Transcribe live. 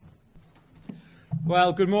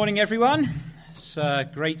Well, good morning, everyone. It's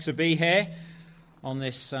great to be here on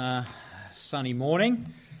this sunny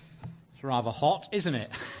morning. It's rather hot, isn't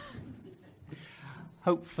it?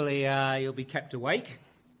 Hopefully you'll be kept awake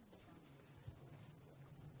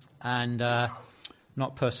and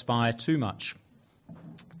not perspire too much.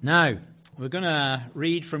 Now, we're going to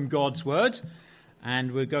read from God's Word,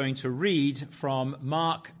 and we're going to read from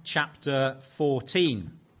Mark chapter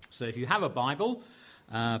 14. So if you have a Bible,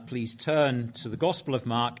 please turn to the Gospel of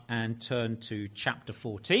Mark and turn to chapter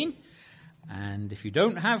 14. And if you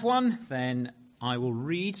don't have one, then I will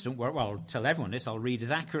read, don't worry, well, I'll tell everyone this, I'll read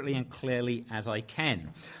as accurately and clearly as I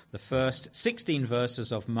can. The first 16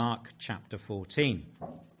 verses of Mark chapter 14.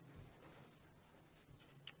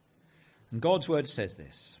 And God's Word says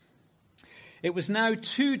this: "It was now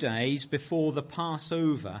 2 days before the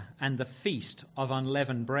Passover and the feast of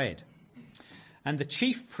unleavened bread. And the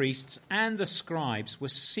chief priests and the scribes were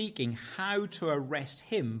seeking how to arrest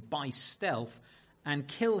him by stealth and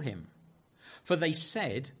kill him. For they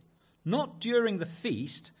said, 'Not during the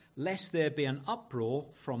feast, lest there be an uproar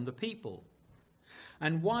from the people.'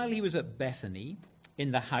 And while he was at Bethany, in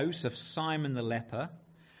the house of Simon the leper,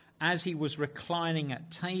 as he was reclining at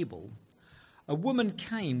table, a woman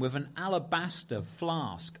came with an alabaster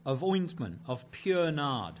flask of ointment of pure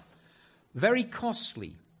nard, very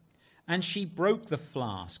costly, and she broke the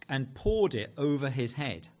flask and poured it over his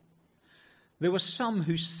head. There were some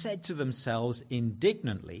who said to themselves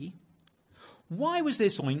indignantly, 'Why was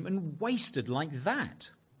this ointment wasted like that?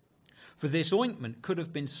 For this ointment could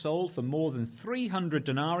have been sold for more than 300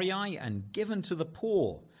 denarii and given to the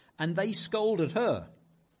poor.' And they scolded her.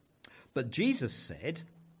 But Jesus said,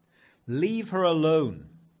 'Leave her alone.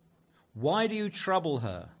 Why do you trouble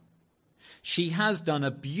her? She has done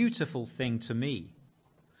a beautiful thing to me.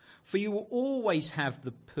 For you will always have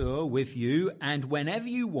the poor with you, and whenever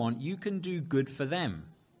you want, you can do good for them.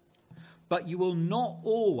 But you will not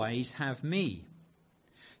always have me.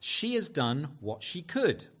 She has done what she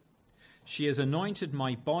could. She has anointed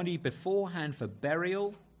my body beforehand for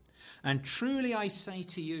burial. And truly I say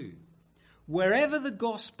to you, wherever the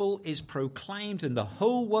gospel is proclaimed in the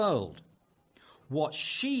whole world, what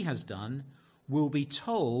she has done will be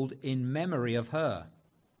told in memory of her.'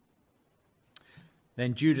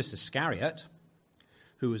 Then Judas Iscariot,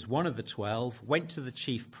 who was one of the 12, went to the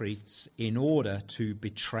chief priests in order to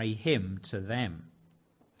betray him to them.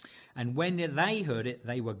 And when they heard it,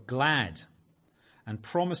 they were glad and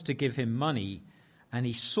promised to give him money, and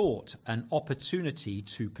he sought an opportunity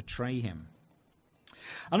to betray him.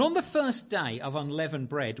 And on the first day of unleavened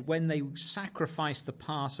bread, when they sacrificed the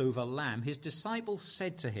Passover lamb, his disciples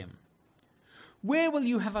said to him, 'Where will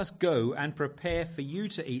you have us go and prepare for you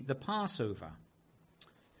to eat the Passover?'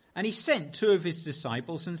 And he sent 2 of his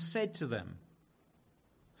disciples and said to them,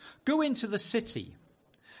 'Go into the city,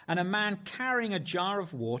 and a man carrying a jar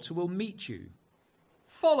of water will meet you.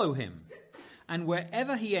 Follow him, and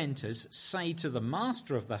wherever he enters, say to the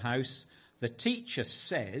master of the house, the teacher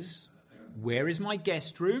says, where is my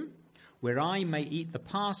guest room, where I may eat the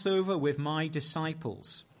Passover with my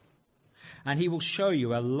disciples? And he will show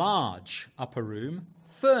you a large upper room,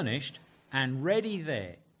 furnished and ready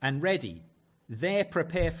there, There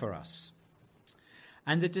prepare for us.'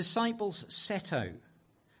 And the disciples set out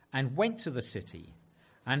and went to the city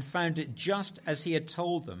and found it just as he had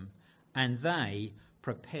told them, and they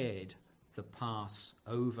prepared the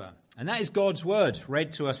Passover." And that is God's word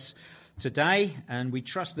read to us today, and we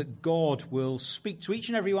trust that God will speak to each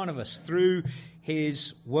and every one of us through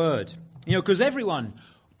his word. You know, because everyone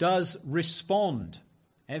does respond.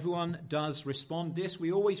 Everyone does respond. This, we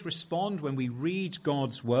always respond when we read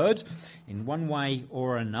God's word in one way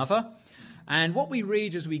or another. And what we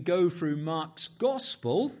read as we go through Mark's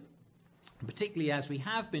gospel, particularly as we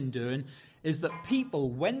have been doing, is that people,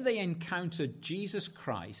 when they encounter Jesus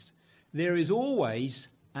Christ, there is always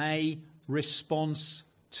a response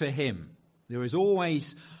to him. There is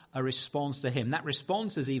always a response to him. That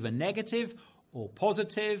response is either negative or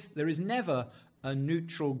positive. There is never a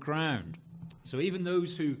neutral ground. So even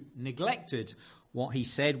those who neglected what he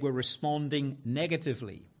said were responding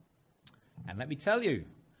negatively. And let me tell you,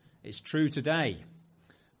 it's true today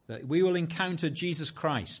that we will encounter Jesus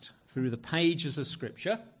Christ through the pages of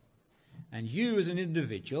Scripture, and you as an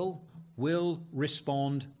individual will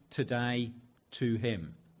respond today to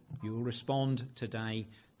him. You will respond today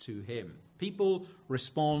to him. People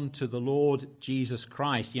respond to the Lord Jesus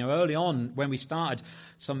Christ. You know, early on when we started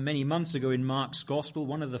some many months ago in Mark's gospel,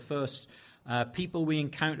 one of the first people we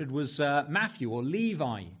encountered was Matthew, or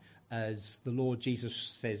Levi, as the Lord Jesus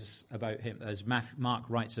says about him, as Mark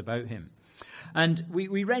writes about him. And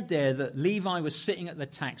we read there that Levi was sitting at the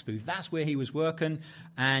tax booth. That's where he was working.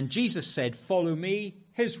 And Jesus said, "Follow me."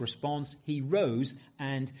 His response, he rose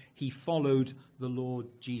and he followed the Lord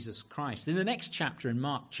Jesus Christ. In the next chapter, in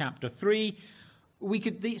Mark chapter 3, we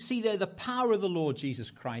could see there the power of the Lord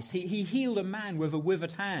Jesus Christ. He healed a man with a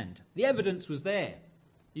withered hand. The evidence was there.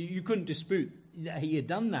 You couldn't dispute that he had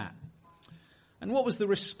done that. And what was the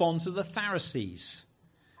response of the Pharisees?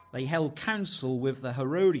 They held counsel with the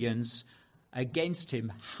Herodians against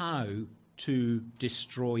him, how to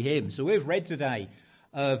destroy him. So we've read today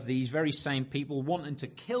of these very same people wanting to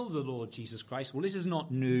kill the Lord Jesus Christ. Well, this is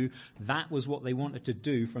not new. That was what they wanted to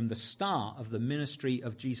do from the start of the ministry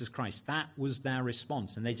of Jesus Christ. That was their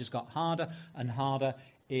response. And they just got harder and harder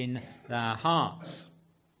in their hearts.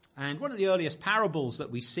 And one of the earliest parables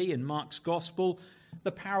that we see in Mark's gospel,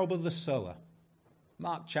 the parable of the sower.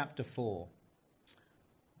 Mark chapter 4.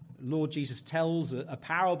 Lord Jesus tells a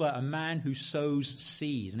parable about a man who sows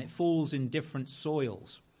seed, and it falls in different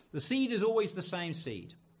soils. The seed is always the same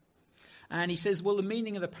seed. And he says, well, the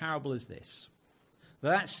meaning of the parable is this: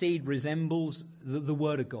 that seed resembles the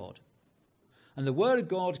Word of God. And the Word of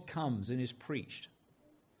God comes and is preached.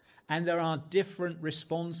 And there are different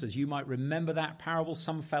responses. You might remember that parable.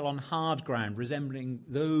 Some fell on hard ground, resembling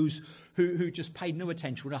those who just paid no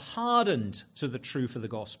attention, were hardened to the truth of the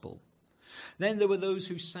gospel. Then there were those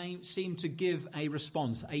who seemed to give a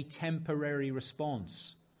response, a temporary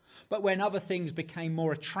response. But when other things became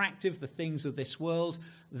more attractive, the things of this world,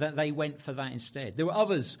 that they went for that instead. There were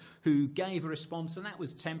others who gave a response, and that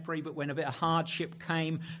was temporary, but when a bit of hardship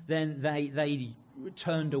came, then they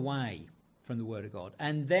turned away from the Word of God.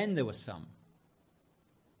 And then there were some.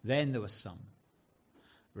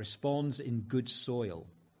 Responds in good soil.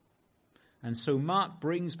 And so Mark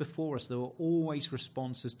brings before us there are always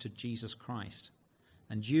responses to Jesus Christ.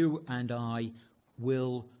 And you and I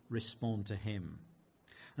will respond to him.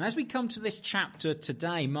 And as we come to this chapter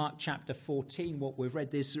today, Mark chapter 14, what we've read,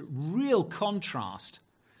 there's a real contrast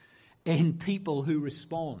in people who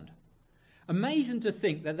respond. Amazing to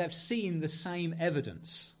think that they've seen the same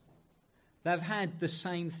evidence. They've had the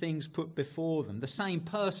same things put before them, the same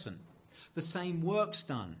person, the same works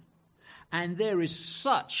done. And there is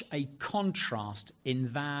such a contrast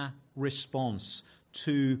in their response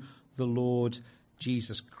to the Lord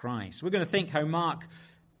Jesus Christ. We're going to think how Mark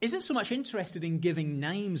isn't so much interested in giving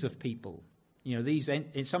names of people. You know,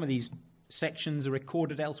 in some of these sections are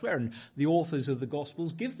recorded elsewhere, and the authors of the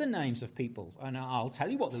Gospels give the names of people. And I'll tell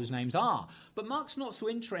you what those names are. But Mark's not so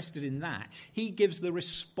interested in that. He gives the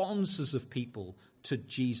responses of people to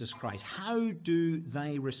Jesus Christ. How do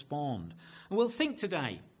they respond? And we'll think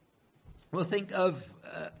today. We'll think of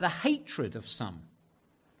the hatred of some.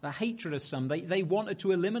 The hatred of some. They wanted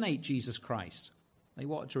to eliminate Jesus Christ.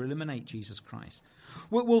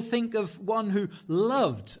 We'll think of one who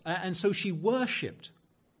loved, and so she worshipped.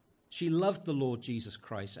 She loved the Lord Jesus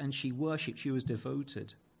Christ, and she worshipped. She was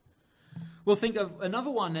devoted. We'll think of another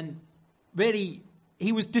one, and really,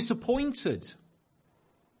 he was disappointed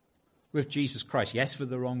with Jesus Christ. Yes, for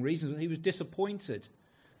the wrong reasons, but he was disappointed,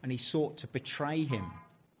 and he sought to betray him.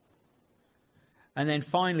 And then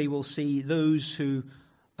finally, we'll see those who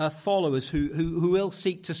are followers who will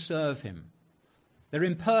seek to serve him. They're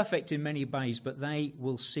imperfect in many ways, but they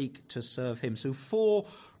will seek to serve him. So 4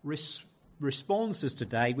 responses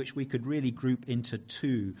today, which we could really group into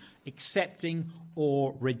 2: accepting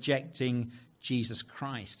or rejecting Jesus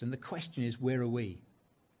Christ. And the question is, where are we?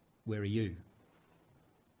 Where are you?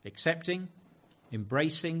 Accepting,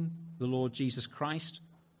 embracing the Lord Jesus Christ,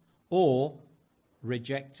 or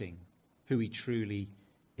rejecting who he truly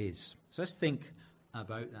is? So let's think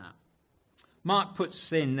about that. Mark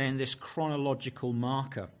puts in then this chronological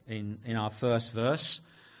marker in our first verse.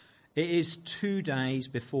 It is 2 days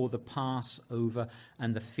before the Passover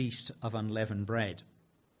and the Feast of Unleavened Bread.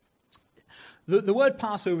 The word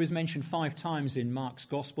Passover is mentioned 5 times in Mark's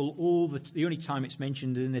Gospel. The only time it's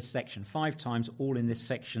mentioned in this section. 5 times, all in this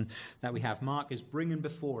section that we have. Mark is bringing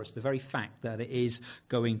before us the very fact that it is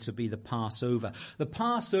going to be the Passover. The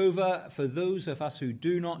Passover, for those of us who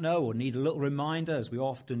do not know or need a little reminder, as we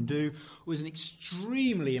often do, was an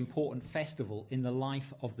extremely important festival in the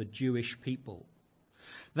life of the Jewish people.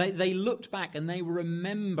 They looked back and they were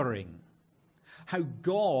remembering how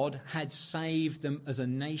God had saved them as a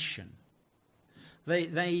nation.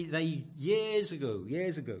 They years ago,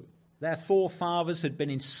 their forefathers had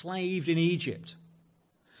been enslaved in Egypt.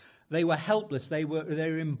 They were helpless. They were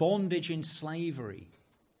in bondage in slavery.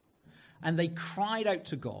 And they cried out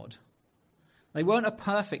to God. They weren't a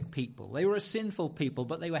perfect people. They were a sinful people,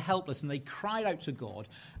 but they were helpless. And they cried out to God,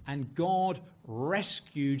 and God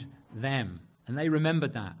rescued them. And they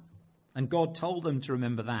remembered that. And God told them to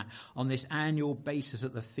remember that on this annual basis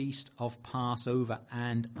at the feast of Passover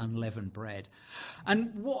and unleavened bread.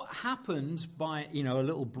 And what happened, by a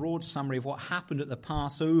little broad summary of what happened at the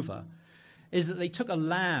Passover, is that they took a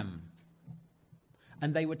lamb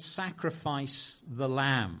and they would sacrifice the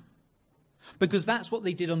lamb. Because that's what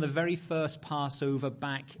they did on the very first Passover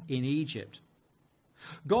back in Egypt.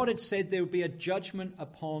 God had said there would be a judgment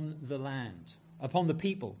upon the land, upon the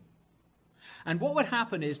people. And what would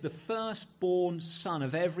happen is the firstborn son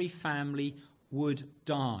of every family would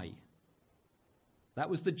die. That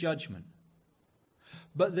was the judgment.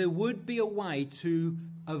 But there would be a way to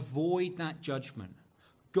avoid that judgment.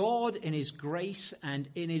 God, in his grace and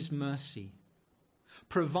in his mercy,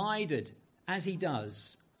 provided, as he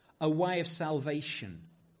does, a way of salvation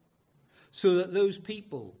so that those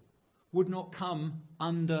people would not come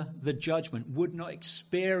under the judgment, would not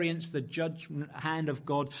experience the judgment hand of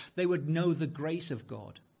God. They would know the grace of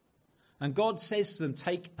God. And God says to them,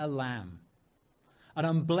 take a lamb, an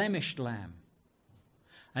unblemished lamb,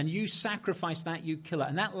 and you sacrifice that, you kill it.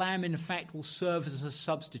 And that lamb, in fact, will serve as a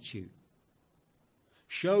substitute.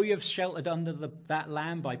 Show you've sheltered under that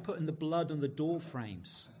lamb by putting the blood on the door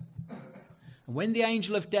frames. And when the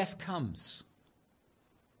angel of death comes,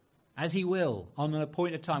 as he will on an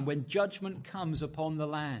appointed time, when judgment comes upon the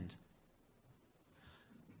land,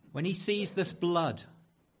 when he sees this blood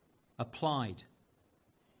applied,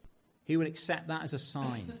 he will accept that as a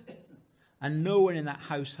sign. And no one in that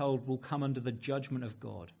household will come under the judgment of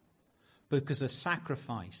God, because a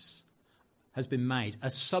sacrifice has been made, a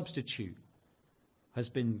substitute has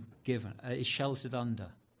been given, is sheltered under,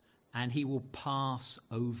 and he will pass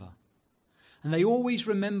over. And they always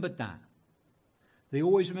remembered that. They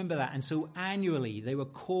always remember that. And so annually they were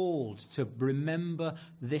called to remember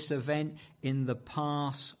this event in the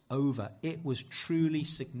Passover. It was truly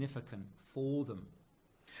significant for them.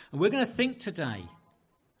 And we're going to think today,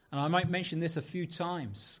 and I might mention this a few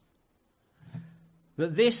times,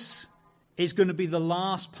 that this is going to be the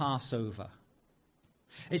last Passover.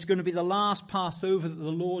 It's going to be the last Passover that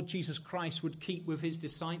the Lord Jesus Christ would keep with his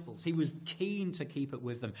disciples. He was keen to keep it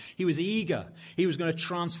with them. He was eager. He was going to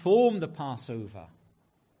transform the Passover.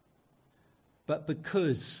 But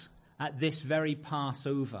because at this very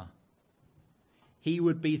Passover, he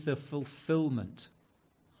would be the fulfillment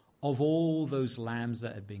of all those lambs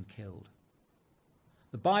that had been killed.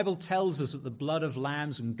 The Bible tells us that the blood of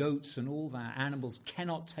lambs and goats and all that animals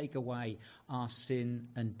cannot take away our sin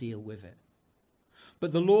and deal with it.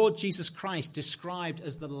 But the Lord Jesus Christ, described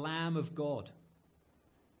as the Lamb of God,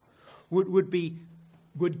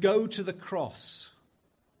 would go to the cross,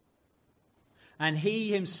 and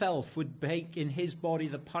he himself would take in his body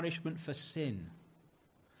the punishment for sin,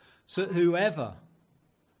 so that whoever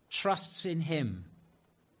trusts in him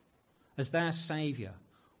as their Saviour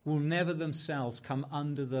will never themselves come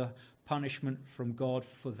under the punishment from God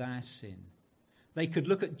for their sin. They could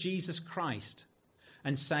look at Jesus Christ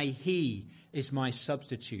and say, he is my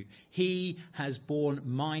substitute. He has borne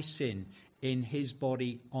my sin in his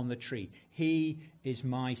body on the tree. He is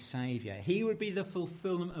my Saviour. He would be the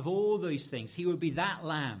fulfillment of all those things. He would be that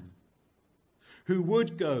lamb who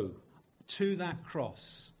would go to that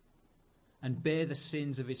cross and bear the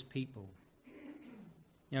sins of his people.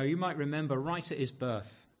 You might remember right at his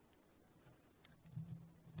birth,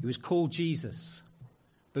 he was called Jesus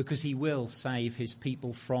because he will save his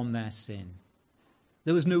people from their sin.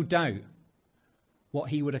 There was no doubt what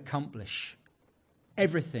he would accomplish.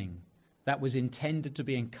 Everything that was intended to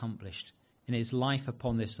be accomplished in his life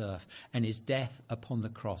upon this earth and his death upon the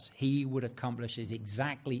cross, he would accomplish it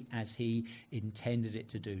exactly as he intended it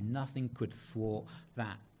to do. Nothing could thwart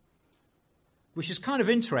that. Which is kind of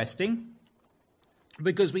interesting,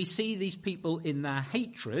 because we see these people in their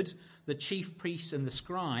hatred, the chief priests and the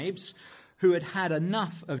scribes, who had had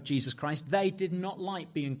enough of Jesus Christ. They did not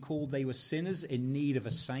like being called they were sinners in need of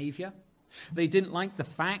a Saviour. They didn't like the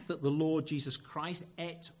fact that the Lord Jesus Christ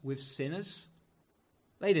ate with sinners.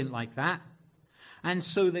 They didn't like that. And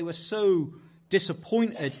so they were so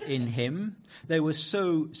disappointed in him. They were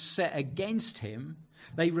so set against him.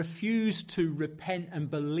 They refused to repent and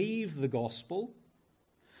believe the gospel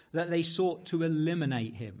that they sought to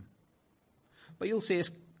eliminate him. But you'll see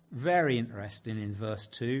it's very interesting in verse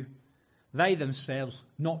 2. They themselves,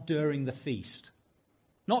 not during the feast.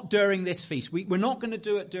 Not during this feast. We're not going to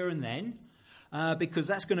do it during then, because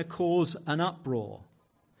that's going to cause an uproar.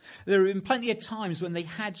 There have been plenty of times when they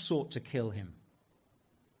had sought to kill him.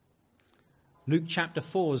 Luke chapter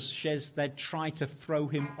 4 says they'd tried to throw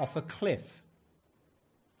him off a cliff,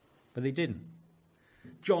 but they didn't.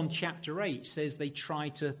 John chapter 8 says they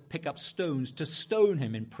tried to pick up stones to stone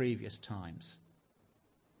him in previous times,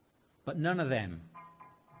 But none of them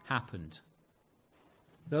happened.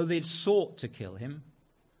 Though they'd sought to kill him,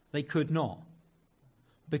 they could not,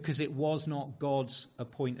 because it was not God's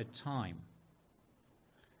appointed time.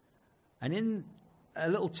 And in a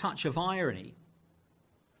little touch of irony,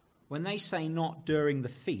 when they say not during the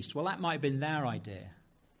feast, well, that might have been their idea,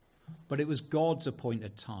 but it was God's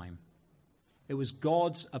appointed time. It was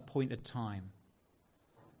God's appointed time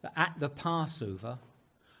that at the Passover,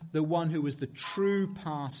 the one who was the true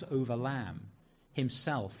Passover lamb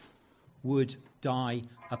himself would die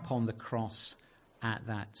upon the cross at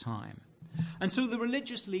that time. And so the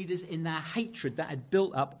religious leaders, in their hatred that had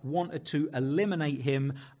built up, wanted to eliminate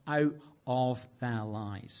him out of their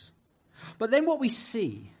lives. But then what we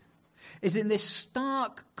see is, in this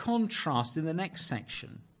stark contrast in the next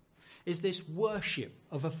section, is this worship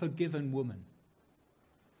of a forgiven woman.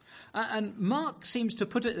 And Mark seems to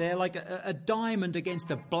put it there like a diamond against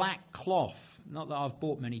a black cloth. Not that I've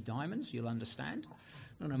bought many diamonds, you'll understand. I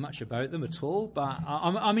don't know much about them at all, but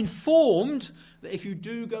I'm informed that if you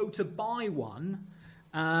do go to buy one,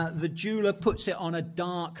 the jeweler puts it on a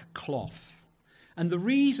dark cloth. And the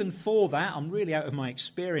reason for that, I'm really out of my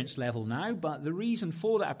experience level now, but the reason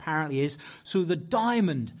for that apparently is so the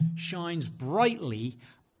diamond shines brightly,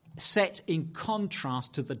 set in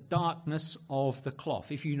contrast to the darkness of the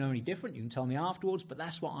cloth. If you know any different, you can tell me afterwards, but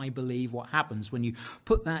that's what I believe what happens when you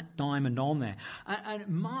put that diamond on there. And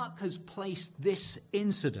Mark has placed this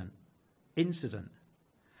incident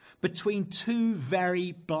between two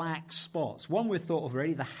very black spots. One we've thought of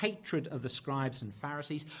already, the hatred of the scribes and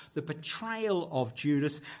Pharisees, the betrayal of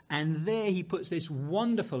Judas, and there he puts this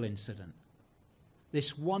wonderful incident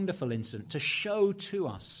to show to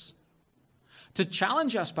us, to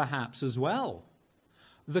challenge us perhaps as well,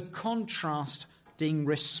 the contrasting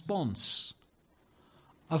response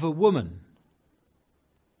of a woman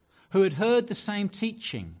who had heard the same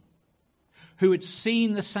teaching, who had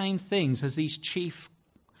seen the same things as these chief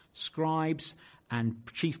scribes and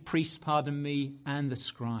chief priests, and the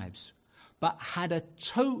scribes, but had a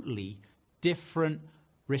totally different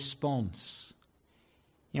response.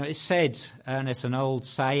 It's said, and it's an old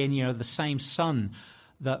saying, the same sun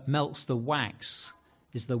that melts the wax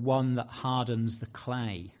is the one that hardens the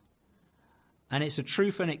clay. And it's a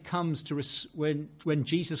truth when it comes to when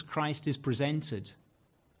Jesus Christ is presented.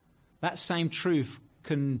 That same truth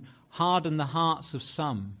can harden the hearts of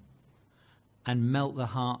some and melt the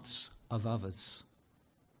hearts of others.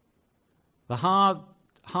 The hard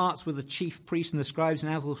hearts were the chief priests and the scribes,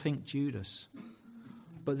 and others will think Judas.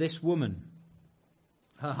 But this woman,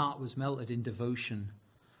 her heart was melted in devotion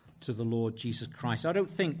to the Lord Jesus Christ. I don't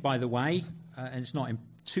think, by the way, and it's not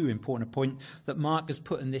too important a point, that Mark has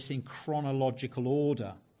put in this in chronological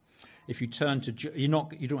order. If you turn to, you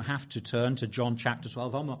don't have to turn to John chapter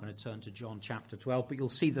 12. I'm not going to turn to John chapter 12, but you'll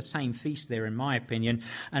see the same feast there, in my opinion,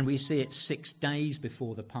 and we see it 6 days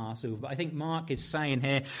before the Passover. But I think Mark is saying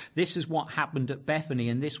here, this is what happened at Bethany,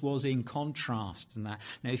 and this was in contrast. And that,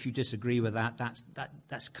 now, if you disagree with that,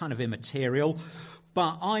 that's kind of immaterial.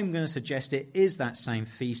 But I'm going to suggest it is that same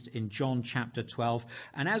feast in John chapter 12.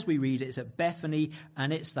 And as we read, it's at Bethany,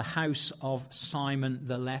 and it's the house of Simon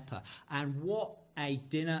the leper. And what a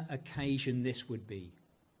dinner occasion this would be.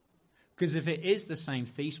 Because if it is the same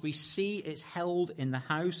feast, we see it's held in the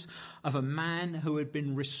house of a man who had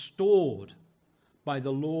been restored by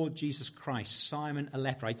the Lord Jesus Christ, Simon a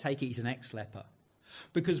leper. I take it he's an ex-leper.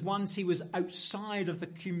 Because once he was outside of the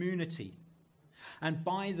community, and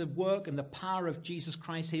by the work and the power of Jesus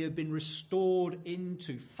Christ, he had been restored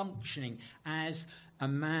into functioning as a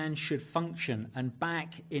man should function, and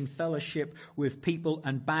back in fellowship with people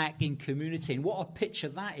and back in community. And what a picture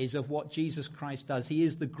that is of what Jesus Christ does. He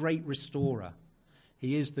is the great restorer.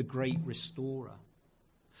 He is the great restorer.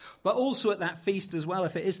 But also at that feast as well,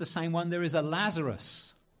 if it is the same one, there is a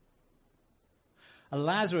Lazarus. A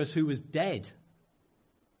Lazarus who was dead,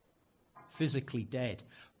 physically dead,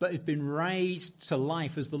 but had been raised to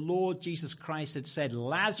life, as the Lord Jesus Christ had said,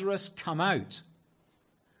 Lazarus, come out.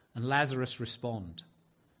 And Lazarus responded,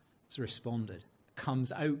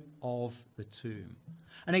 comes out of the tomb.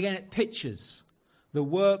 And again, it pictures the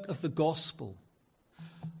work of the gospel.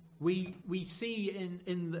 We see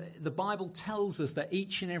in the Bible tells us that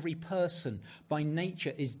each and every person by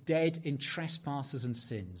nature is dead in trespasses and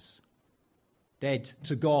sins. Dead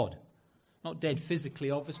to God. Not dead physically,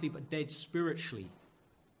 obviously, but dead spiritually.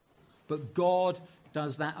 But God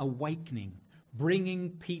does that awakening, bringing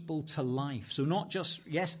people to life. So not just,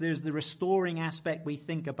 yes, there's the restoring aspect we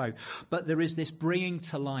think about, but there is this bringing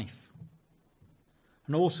to life.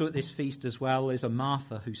 And also at this feast as well, there's a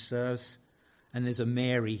Martha who serves, and there's a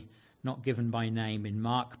Mary, not given by name in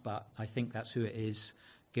Mark, but I think that's who it is,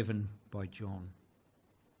 given by John.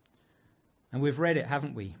 And we've read it,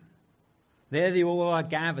 haven't we? There they all are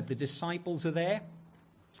gathered. The disciples are there.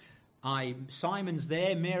 Simon's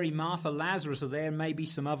there. Mary, Martha, Lazarus are there. And maybe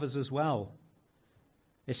some others as well.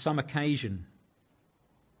 There's some occasion.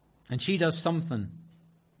 And she does something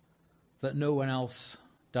that no one else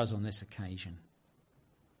does on this occasion.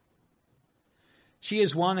 She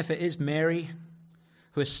is one, if it is Mary,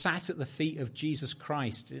 who has sat at the feet of Jesus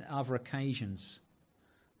Christ in other occasions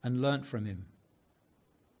and learnt from him.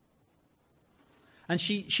 And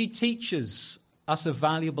she teaches us a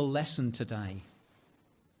valuable lesson today.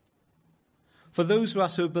 For those of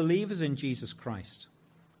us who are believers in Jesus Christ,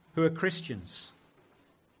 who are Christians,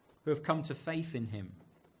 who have come to faith in him,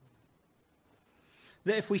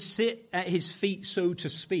 that if we sit at his feet, so to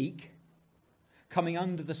speak, coming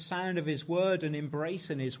under the sound of his word and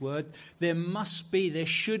embracing his word, there has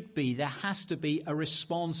to be a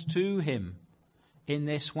response to him in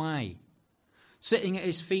this way. Sitting at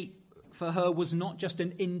his feet for her was not just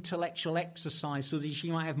an intellectual exercise so that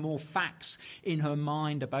she might have more facts in her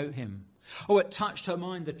mind about him. Oh, it touched her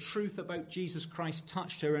mind. The truth about Jesus Christ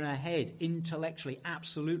touched her in her head intellectually.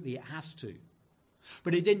 Absolutely, it has to.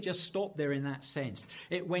 But it didn't just stop there in that sense.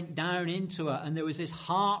 It went down into her, and there was this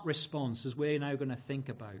heart response, as we're now going to think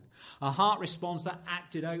about. A heart response that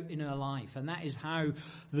acted out in her life. And that is how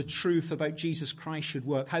the truth about Jesus Christ should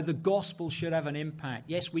work, how the gospel should have an impact.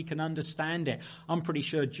 Yes, we can understand it. I'm pretty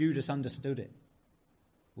sure Judas understood it.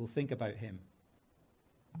 We'll think about him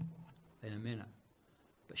in a minute.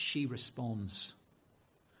 But she responds.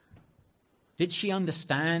 Did she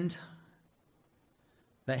understand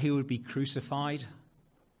that he would be crucified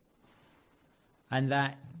and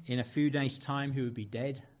that in a few days' time he would be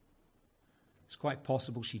dead? It's quite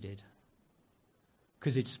possible she did,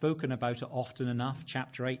 because he'd spoken about it often enough.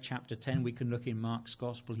 Chapter 8, chapter 10, we can look in Mark's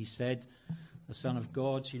Gospel. He said, the Son of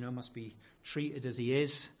God, must be treated as he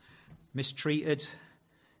is, mistreated.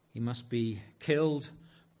 He must be killed,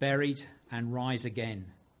 buried, and rise again.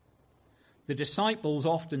 The disciples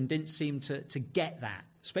often didn't seem to get that,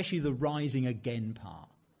 especially the rising again part.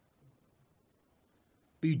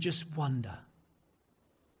 But you just wonder,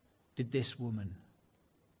 did this woman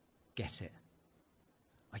get it?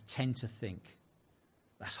 I tend to think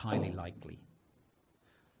that's highly likely.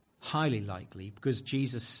 Highly likely, because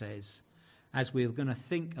Jesus says, as we're going to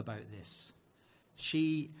think about this,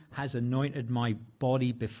 she has anointed my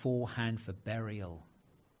body beforehand for burial.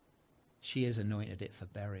 She has anointed it for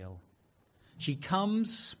burial. She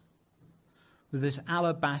comes with this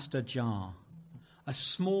alabaster jar, a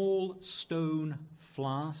small stone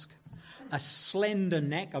flask, a slender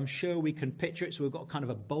neck. I'm sure we can picture it. So we've got kind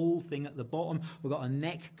of a bowl thing at the bottom. We've got a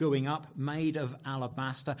neck going up made of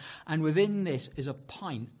alabaster. And within this is a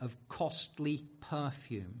pint of costly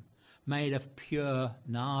perfume made of pure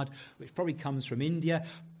nard, which probably comes from India,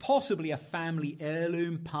 possibly a family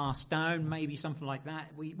heirloom passed down, maybe something like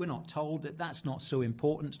that. We're not told. That's not so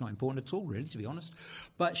important. It's not important at all, really, to be honest.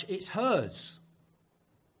 But it's hers.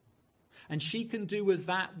 And she can do with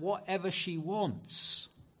that whatever she wants.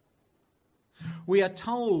 We are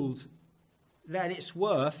told that it's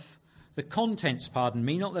worth, the contents,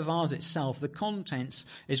 not the vase itself, the contents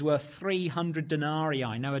is worth 300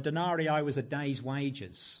 denarii. Now, a denarii was a day's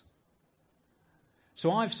wages.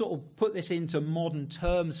 So I've sort of put this into modern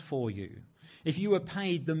terms for you. If you were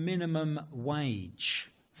paid the minimum wage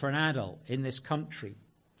for an adult in this country,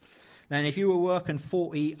 then if you were working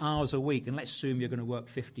 40 hours a week, and let's assume you're going to work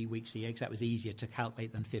 50 weeks a year, because that was easier to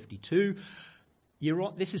calculate than 52,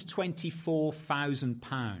 this is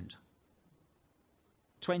 £24,000.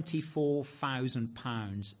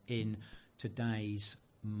 £24,000 in today's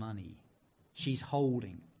money. She's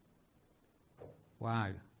holding.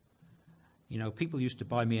 Wow. People used to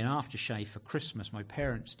buy me an aftershave for Christmas. My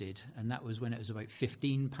parents did, and that was when it was about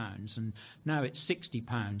 £15, and now it's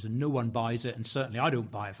 £60, and no one buys it, and certainly I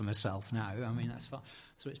don't buy it for myself now. I mean, that's fine.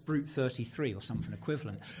 So it's brute 33 or something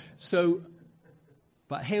equivalent. So,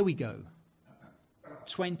 but here we go.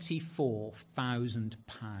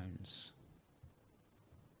 £24,000.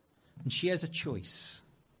 And she has a choice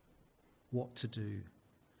what to do.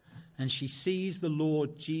 And she sees the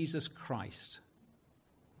Lord Jesus Christ,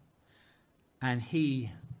 and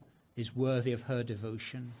he is worthy of her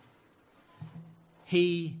devotion.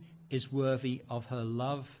 He is worthy of her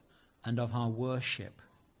love and of our worship.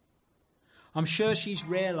 I'm sure she's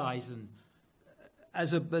realizing,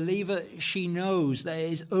 as a believer, she knows that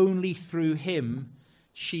it is only through him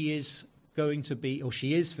she is going to be, or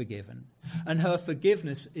she is forgiven. And her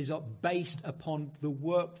forgiveness is based upon the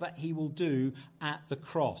work that he will do at the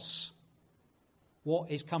cross.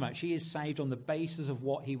 What is come out? She is saved on the basis of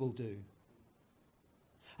what he will do.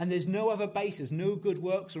 And there's no other basis, no good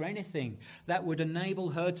works or anything that would enable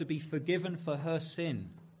her to be forgiven for her sin.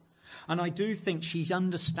 And I do think she's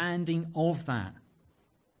understanding of that.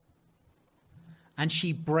 And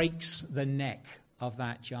she breaks the neck of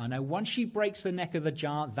that jar. Now, once she breaks the neck of the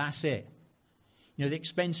jar, that's it. You know, the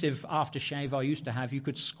expensive aftershave I used to have, you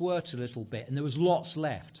could squirt a little bit and there was lots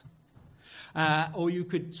left. Or you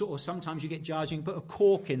could sometimes you get jars, you can put a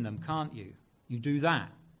cork in them, can't you? You do that.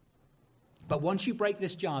 But once you break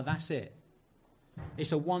this jar, that's it.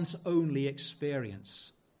 It's a once only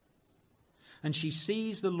experience. And she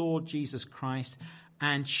sees the Lord Jesus Christ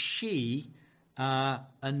and she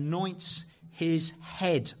anoints his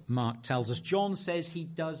head, Mark tells us. John says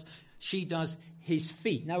she does his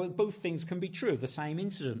feet. Now, both things can be true of the same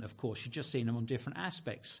incident, of course. You've just seen them on different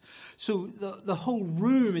aspects. So the whole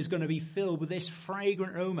room is going to be filled with this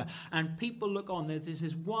fragrant aroma. And people look on. There's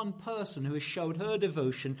this one person who has showed her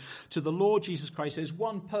devotion to the Lord Jesus Christ. There's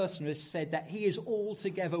one person who has said that he is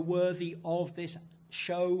altogether worthy of this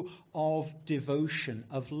show of devotion,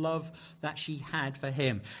 of love that she had for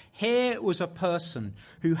him. Here was a person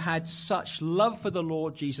who had such love for the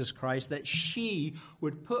Lord Jesus Christ that she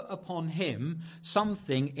would put upon him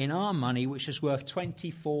something in our money which is worth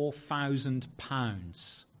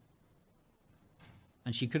 £24,000.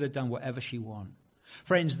 And she could have done whatever she wanted.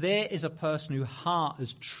 Friends, there is a person whose heart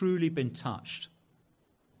has truly been touched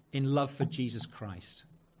in love for Jesus Christ.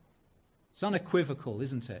 It's unequivocal,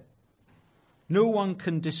 isn't it? No one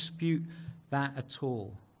can dispute that at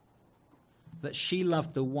all. That she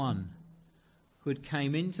loved the one who had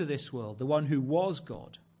came into this world, the one who was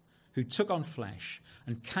God, who took on flesh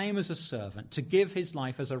and came as a servant to give his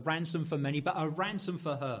life as a ransom for many, but a ransom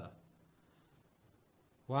for her.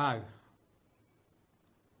 Wow.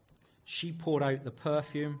 She poured out the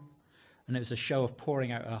perfume, and it was a show of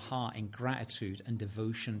pouring out her heart in gratitude and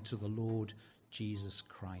devotion to the Lord Jesus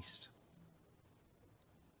Christ.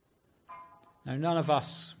 Now, none of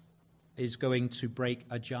us is going to break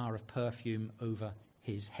a jar of perfume over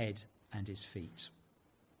his head and his feet.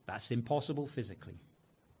 That's impossible physically.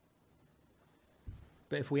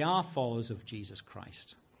 But if we are followers of Jesus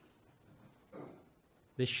Christ,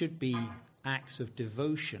 there should be acts of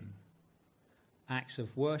devotion, acts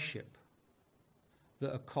of worship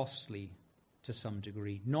that are costly to some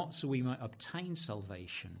degree, not so we might obtain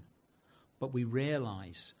salvation, but we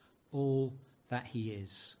realize all that he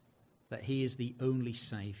is. That he is the only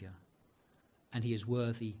Saviour, and he is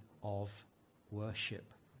worthy of worship.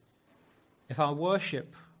 If our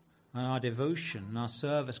worship and our devotion and our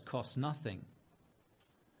service costs nothing,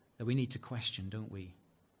 then we need to question, don't we?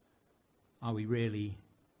 Are we really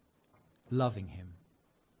loving him?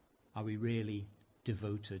 Are we really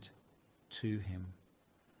devoted to him?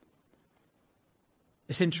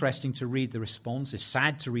 It's interesting to read the response. It's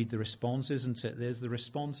sad to read the response, isn't it? There's the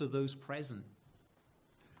response of those present.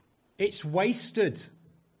 It's wasted.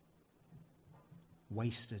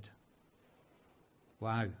 Wasted.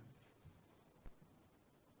 Wow.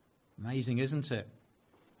 Amazing, isn't it?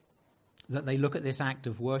 That they look at this act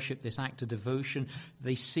of worship, this act of devotion.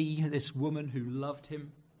 They see this woman who loved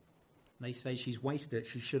him. They say she's wasted it.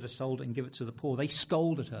 She should have sold it and give it to the poor. They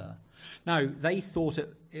scolded her. Now, they thought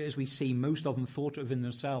it, as we see, most of them thought it within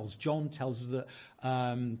themselves. John tells us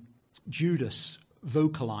that Judas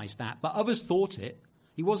vocalized that, but others thought it.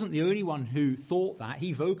 He wasn't the only one who thought that.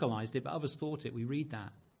 He vocalized it, but others thought it. We read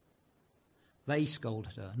that. They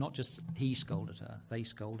scolded her. Not just he scolded her. They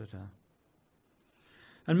scolded her.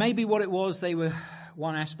 And maybe what it was, they were,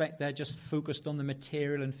 one aspect there, just focused on the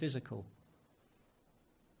material and physical.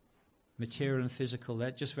 Material and physical,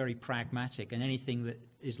 they're just very pragmatic. And anything that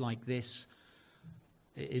is like this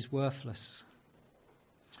is worthless.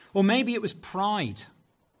 Or maybe it was pride.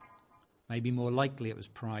 Maybe more likely it was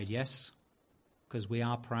pride, yes. Because we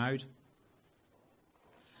are proud.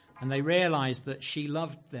 And they realized that she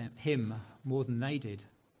loved him more than they did.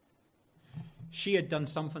 She had done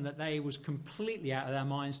something that they was completely out of their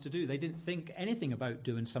minds to do. They didn't think anything about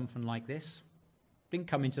doing something like this. Didn't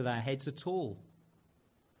come into their heads at all.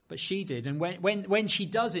 But she did. And when she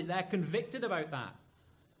does it, they're convicted about that.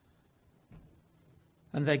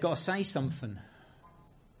 And they've got to say something.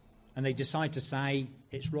 And they decide to say,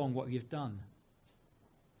 it's wrong what you've done.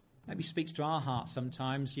 Maybe speaks to our hearts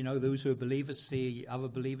sometimes. You know, those who are believers see other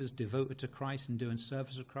believers devoted to Christ and doing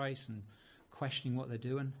service of Christ and questioning what they're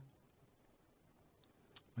doing.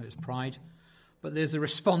 It's pride. But there's a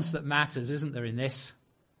response that matters, isn't there, in this?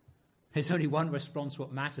 There's only one response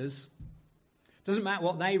what matters. It doesn't matter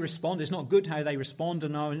what they respond. It's not good how they respond,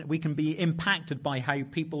 and we can be impacted by how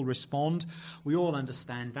people respond. We all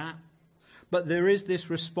understand that. But there is this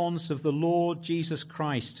response of the Lord Jesus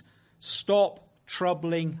Christ. Stop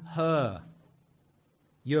troubling her.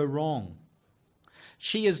 You're wrong.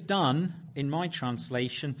 She has done, in my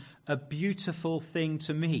translation, a beautiful thing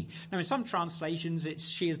to me. Now, in some translations, it's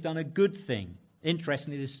she has done a good thing.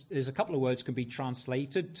 Interestingly, there's a couple of words can be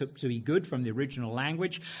translated to be good from the original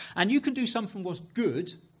language. And you can do something was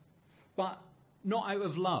good, but not out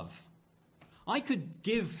of love. I could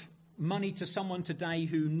give money to someone today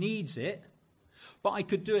who needs it, but I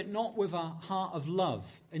could do it not with a heart of love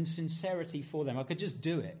and sincerity for them. I could just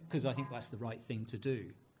do it because I think that's the right thing to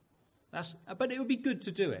do. But it would be good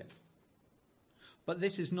to do it. But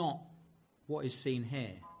this is not what is seen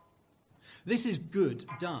here. This is good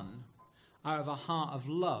done out of a heart of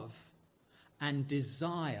love and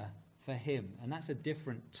desire for him. And that's a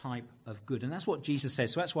different type of good. And that's what Jesus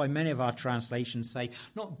says. So that's why many of our translations say,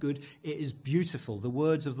 not good, it is beautiful. The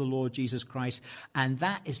words of the Lord Jesus Christ. And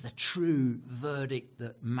that is the true verdict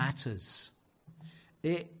that matters.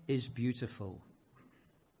 It is beautiful.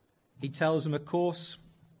 He tells them, of course,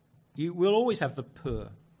 you will always have the poor.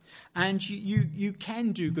 And you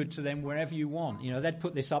can do good to them wherever you want. You know, they'd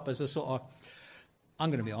put this up as a sort of, I'm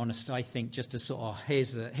going to be honest, I think just a sort of,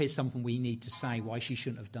 here's something we need to say why she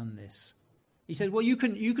shouldn't have done this. He says, well, you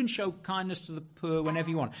can show kindness to the poor whenever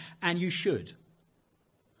you want, and you should.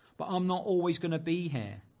 But I'm not always going to be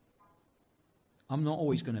here. I'm not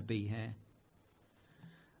always going to be here.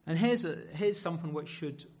 And here's something which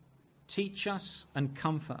should teach us and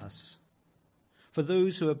comfort us. For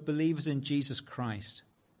those who are believers in Jesus Christ,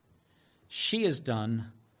 she has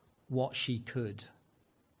done what she could.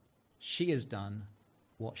 She has done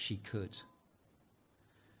what she could.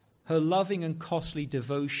 Her loving and costly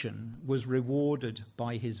devotion was rewarded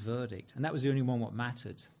by his verdict, and that was the only one what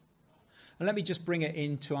mattered. And let me just bring it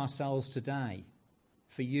into ourselves today,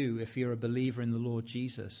 for you, if you're a believer in the Lord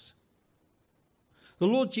Jesus. The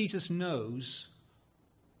Lord Jesus knows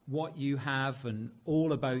what you have and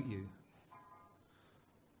all about you.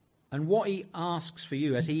 And what he asks for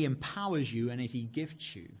you, as he empowers you and as he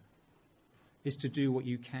gifts you, is to do what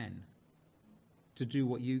you can. To do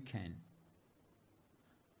what you can.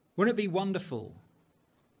 Wouldn't it be wonderful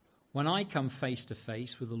when I come face to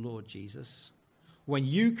face with the Lord Jesus, when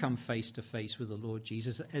you come face to face with the Lord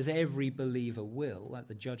Jesus, as every believer will at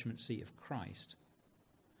the judgment seat of Christ,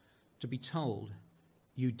 to be told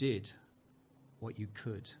you did what you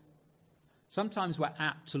could. Sometimes we're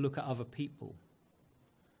apt to look at other people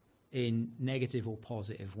in negative or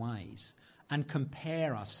positive ways and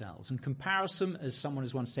compare ourselves. And comparison, as someone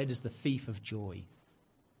has once said, is the thief of joy.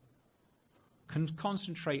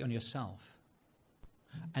 Concentrate on yourself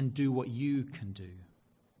and do what you can do.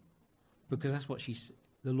 Because that's what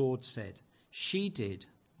the Lord said. She did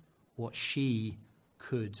what she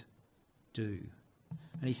could do.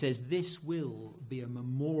 And he says this will be a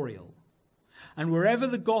memorial. And wherever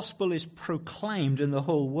the gospel is proclaimed in the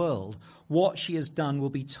whole world, what she has done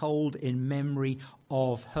will be told in memory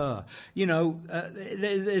of her. You know,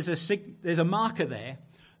 there's a marker there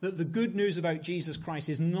that the good news about Jesus Christ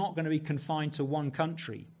is not going to be confined to one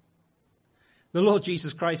country. The Lord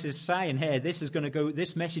Jesus Christ is saying here,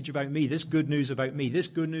 this message about me, this good news about me, this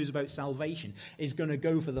good news about salvation is going to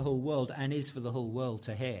go for the whole world and is for the whole world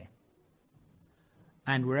to hear.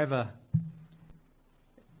 And wherever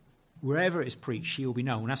it is preached, she will be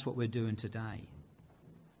known. That's what we're doing today.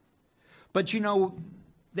 But you know,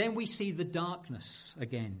 then we see the darkness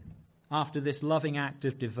again after this loving act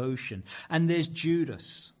of devotion. And there's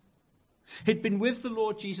Judas. He'd been with the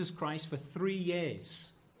Lord Jesus Christ for 3 years.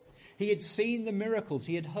 He had seen the miracles.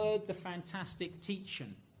 He had heard the fantastic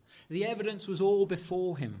teaching. The evidence was all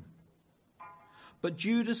before him. But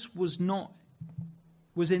Judas was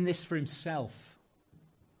in this for himself.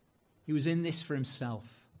 He was in this for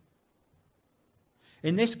himself.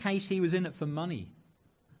 In this case, he was in it for money.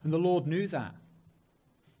 And the Lord knew that.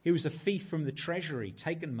 He was a thief from the treasury,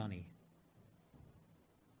 taking money.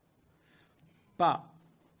 But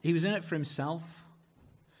he was in it for himself.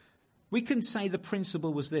 We can say the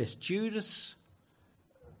principle was this. Judas,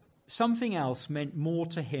 something else meant more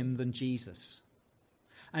to him than Jesus.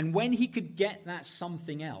 And when he could get that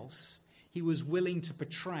something else, he was willing to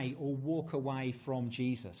betray or walk away from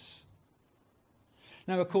Jesus.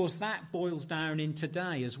 Now, of course, that boils down in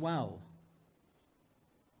today as well.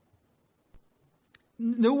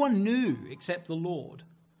 No one knew, except the Lord,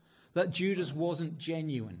 that Judas wasn't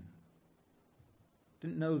genuine.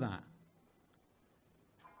 Didn't know that.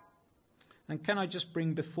 And can I just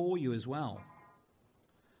bring before you as well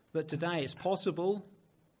that today it's possible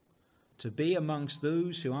to be amongst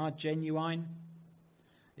those who are genuine.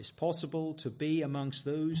 It's possible to be amongst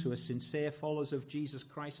those who are sincere followers of Jesus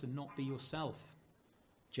Christ and not be yourself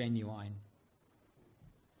genuine.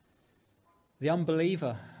 The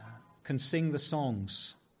unbeliever can sing the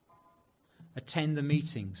songs, attend the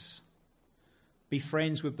meetings, be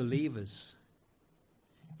friends with believers,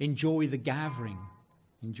 enjoy the gathering,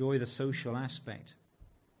 enjoy the social aspect,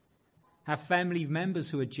 have family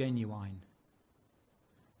members who are genuine,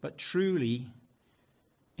 but truly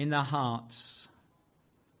in their hearts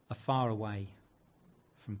are far away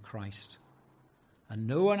from Christ. And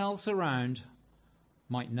no one else around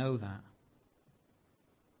might know that.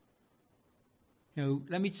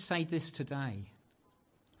 Let me say this today.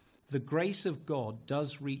 The grace of God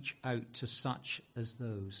does reach out to such as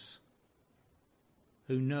those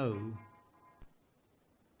who know,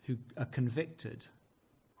 who are convicted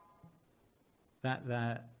that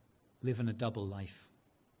they live in a double life,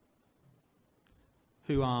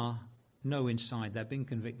 who know inside they've been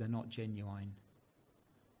convicted they're not genuine,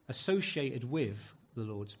 associated with the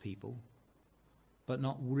Lord's people, but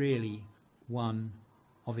not really one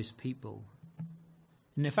of his people.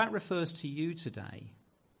 And if that refers to you today,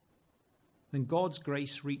 then God's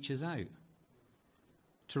grace reaches out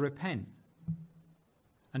to repent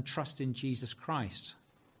and trust in Jesus Christ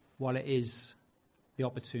while it is the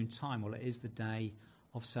opportune time, while it is the day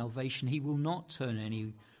of salvation. He will not turn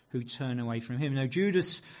any who turn away from him. Now,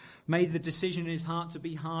 Judas made the decision in his heart to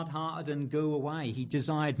be hard-hearted and go away. He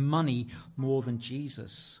desired money more than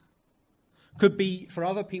Jesus. Could be for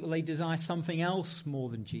other people they desire something else more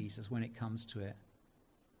than Jesus when it comes to it.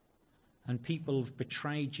 And people have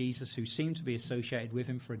betrayed Jesus who seem to be associated with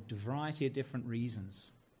him for a variety of different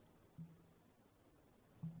reasons.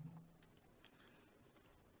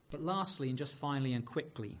 But lastly, and just finally and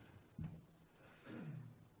quickly,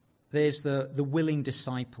 there's the willing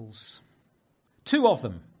disciples. 2 of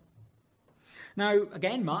them. Now,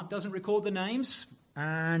 again, Mark doesn't record the names,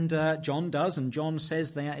 and John does, and John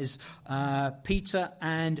says there is Peter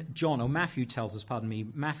and John. Or Matthew tells us,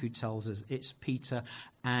 Matthew tells us it's Peter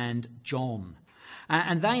and John.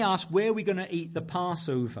 And they ask, where are we going to eat the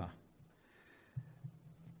Passover?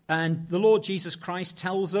 And the Lord Jesus Christ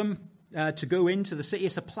tells them to go into the city.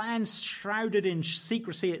 It's a plan shrouded in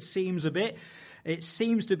secrecy, it seems a bit. It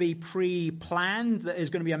seems to be pre-planned that there's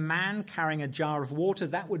going to be a man carrying a jar of water.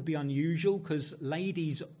 That would be unusual because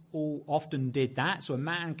ladies all often did that. So a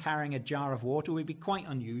man carrying a jar of water would be quite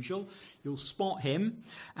unusual. You'll spot him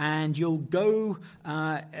and you'll go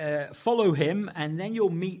follow him, and then you'll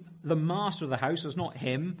meet the master of the house. It's not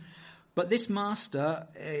him, but this master,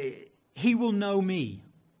 he will know me.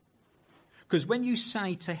 Because when you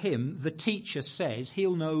say to him, the teacher says,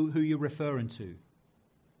 he'll know who you're referring to.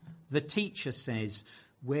 The teacher says,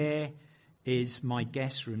 where is my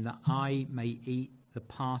guest room that I may eat the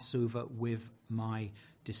Passover with my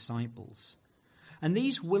disciples? And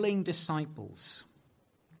these willing disciples,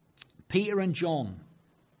 Peter and John,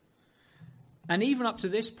 and even up to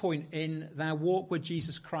this point in their walk with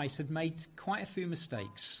Jesus Christ, had made quite a few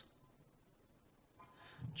mistakes.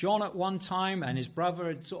 John at one time and his brother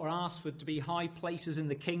had sort of asked for to be high places in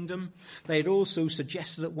the kingdom. They had also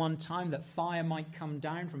suggested at one time that fire might come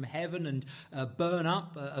down from heaven and burn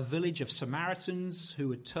up a village of Samaritans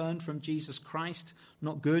who had turned from Jesus Christ.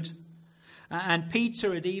 Not good. And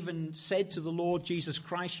Peter had even said to the Lord Jesus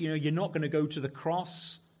Christ, you're not going to go to the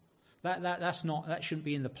cross. That shouldn't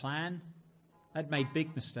be in the plan. They'd made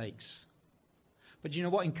big mistakes. But you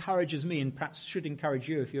know what encourages me, and perhaps should encourage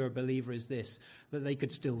you if you're a believer, is this, that they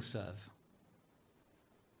could still serve,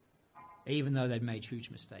 even though they'd made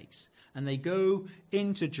huge mistakes. And they go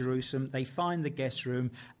into Jerusalem, they find the guest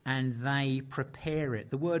room, and they prepare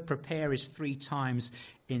it. The word prepare is 3 times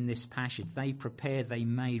in this passage. They prepared, they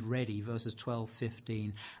made ready, verses 12,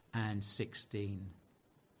 15, and 16.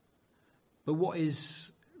 But what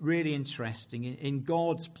is really interesting, in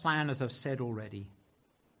God's plan, as I've said already,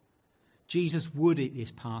 Jesus would eat this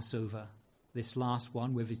Passover, this last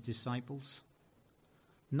one, with his disciples.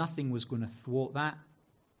 Nothing was going to thwart that.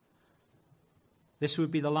 This would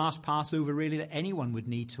be the last Passover, really, that anyone would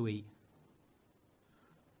need to eat.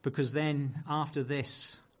 Because then, after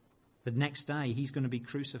this, the next day, he's going to be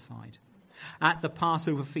crucified. At the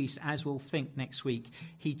Passover feast, as we'll think next week,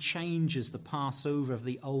 he changes the Passover of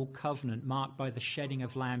the old covenant, marked by the shedding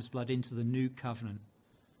of lamb's blood, into the new covenant.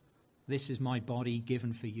 This is my body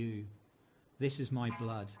given for you. This is my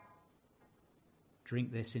blood.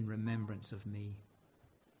 Drink this in remembrance of me.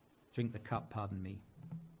 Drink the cup, pardon me.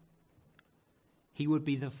 He would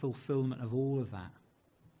be the fulfillment of all of that.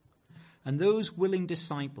 And those willing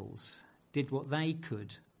disciples did what they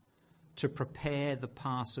could to prepare the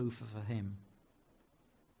Passover for him.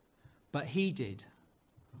 But he did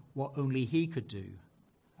what only he could do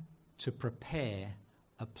to prepare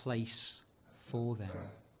a place for them.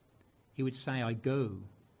 He would say, I go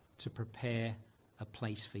to prepare a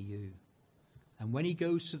place for you. And when he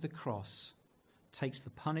goes to the cross, takes the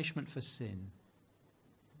punishment for sin,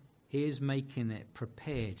 he is making it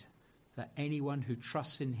prepared that anyone who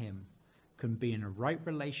trusts in him can be in a right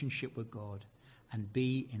relationship with God and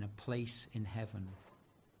be in a place in heaven.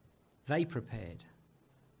 They prepared,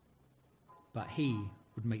 but he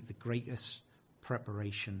would make the greatest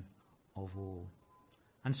preparation of all.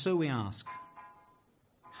 And so we ask,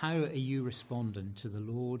 how are you responding to the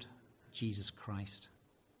Lord Jesus Christ?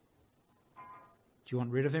 Do you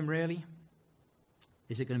want rid of him, really?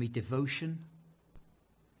 Is it going to be devotion?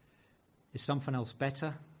 Is something else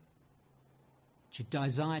better? Do you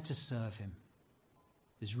desire to serve him?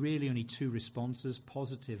 There's really only two responses,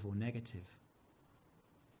 positive or negative.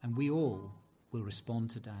 And we all will respond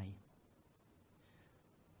today.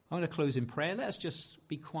 I'm going to close in prayer. Let us just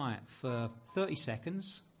be quiet for 30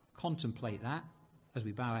 seconds, contemplate that as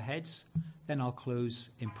we bow our heads. Then I'll close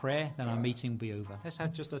in prayer, then our meeting will be over. Let's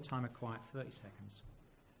have just a time of quiet for 30 seconds.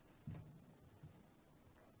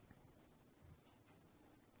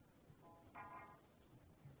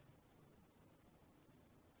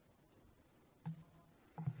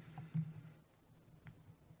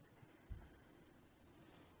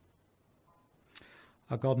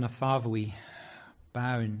 Our God and our Father, we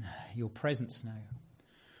bow in your presence now.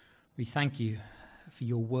 We thank you for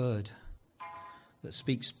your word that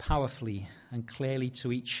speaks powerfully and clearly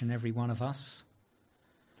to each and every one of us,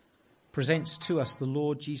 presents to us the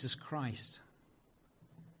Lord Jesus Christ.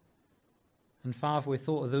 And Father, we're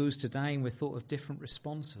thought of those today and we're thought of different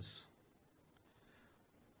responses.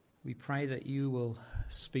 We pray that you will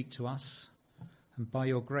speak to us and by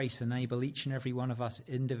your grace enable each and every one of us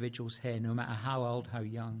individuals here, no matter how old, how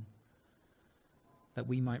young, that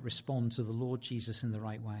we might respond to the Lord Jesus in the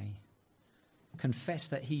right way. Confess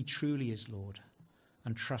that he truly is Lord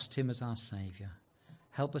and trust him as our Saviour.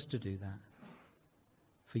 Help us to do that.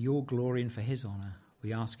 For your glory and for his honour,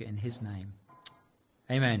 we ask it in his name.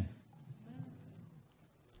 Amen.